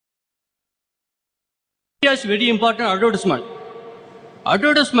Yes, very important advertisement.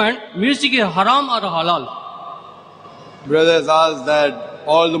 Advertisement, music is haram or halal? Brothers ask that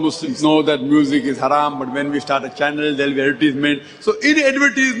all the Muslims know that music is haram, but when we start a channel, there will be advertisement. So in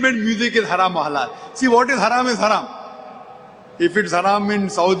advertisement, music is haram or halal. See, what is haram is haram. If it's haram in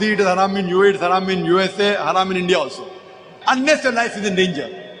Saudi, it is haram in UAE, it is haram in USA, haram in India also. Unless your life is in danger.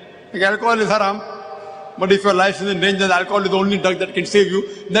 Like alcohol is haram, but if your life is in danger, the alcohol is the only drug that can save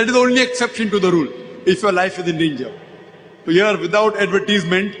you. That is the only exception to the rule, if your life is in danger. So here, without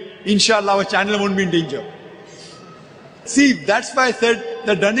advertisement, inshallah, our channel won't be in danger. See, that's why I said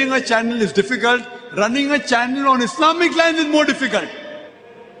that running a channel is difficult. Running a channel on Islamic lines is more difficult.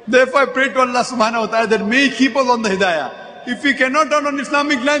 Therefore, I pray to Allah subhanahu wa ta'ala that may He keep us on the hidayah. If we cannot run on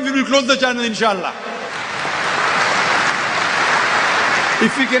Islamic lines, we will close the channel, inshallah.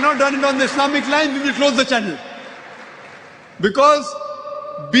 If we cannot run it on the Islamic lines, we will close the channel. Because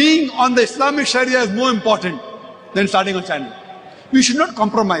being on the Islamic Sharia is more important than starting a channel. We should not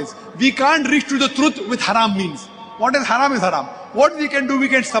compromise. We can't reach to the truth with haram means. What is haram is haram. What we can do, we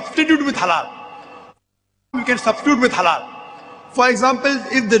can substitute with halal. We can substitute with halal. For example,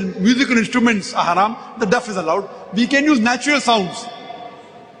 if the musical instruments are haram, the duff is allowed. We can use natural sounds,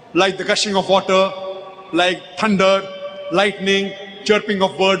 like the gushing of water, like thunder, lightning, chirping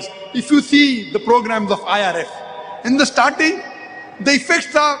of birds. If you see the programs of IRF, in the starting, the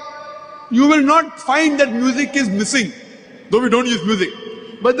effects are, you will not find that music is missing, though we don't use music.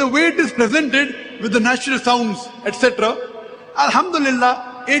 But the way it is presented with the natural sounds, etc.,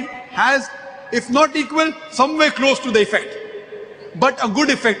 alhamdulillah, it has, if not equal, somewhere close to the effect. But a good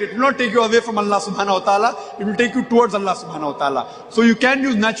effect. It will not take you away from Allah subhanahu wa ta'ala, it will take you towards Allah subhanahu wa ta'ala. So you can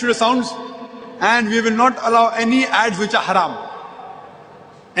use natural sounds, and we will not allow any ads which are haram.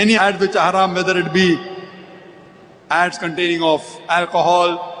 Any ads which are haram, whether it be ads containing of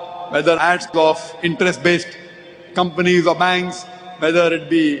alcohol, whether ads of interest-based companies or banks, whether it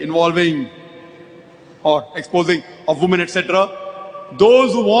be involving or exposing of women, etc.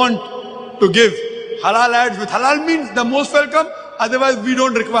 Those who want to give halal ads with halal means, the most welcome. Otherwise, we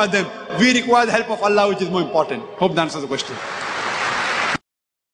don't require them. We require the help of Allah, which is more important. Hope that answers the question.